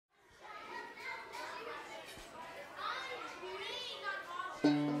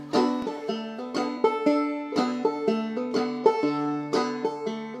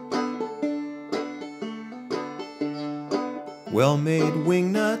Well-made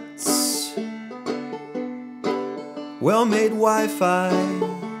wingnuts, well-made Wi-Fi,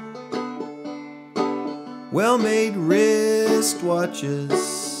 well-made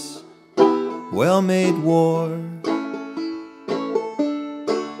wristwatches, well-made war,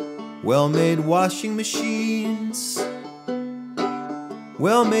 well-made washing machines,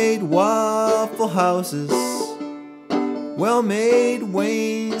 well-made waffle houses, well-made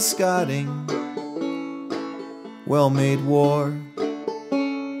wainscotting, well-made war,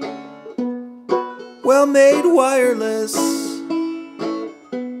 well-made wireless,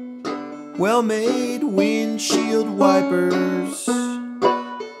 well-made windshield wipers,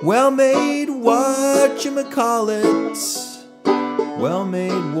 well-made whatchamacallits,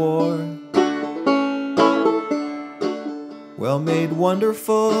 well-made war, well-made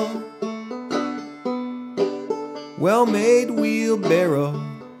wonderful, well-made wheelbarrow,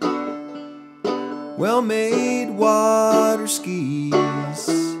 well-made waterskis,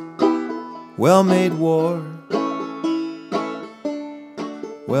 well-made war,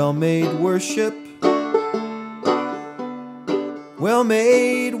 well-made worship,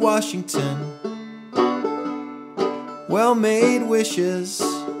 well-made Washington, well-made wishes,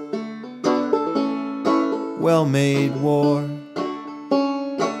 well-made war,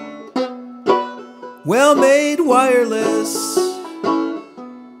 well-made wireless,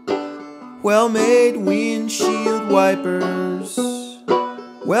 well-made windshield wipers,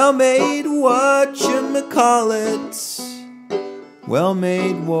 well-made whatchamacallits,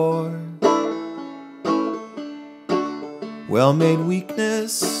 well-made war, well-made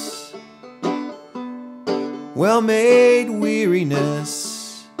weakness, well-made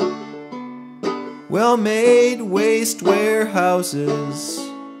weariness, well-made waste warehouses,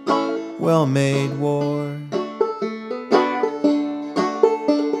 well-made war.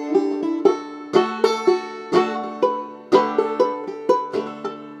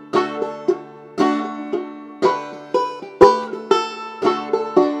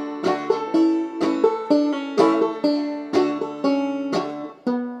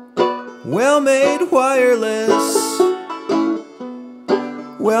 Well-made wireless,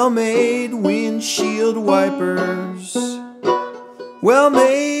 well-made windshield wipers,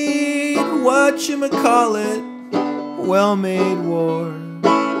 well-made whatchamacallit, well-made war,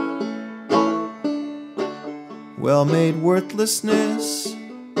 well-made worthlessness,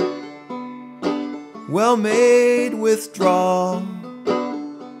 well-made withdrawal,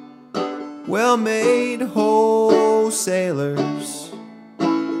 well-made wholesalers,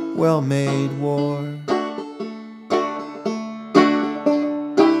 well-made war.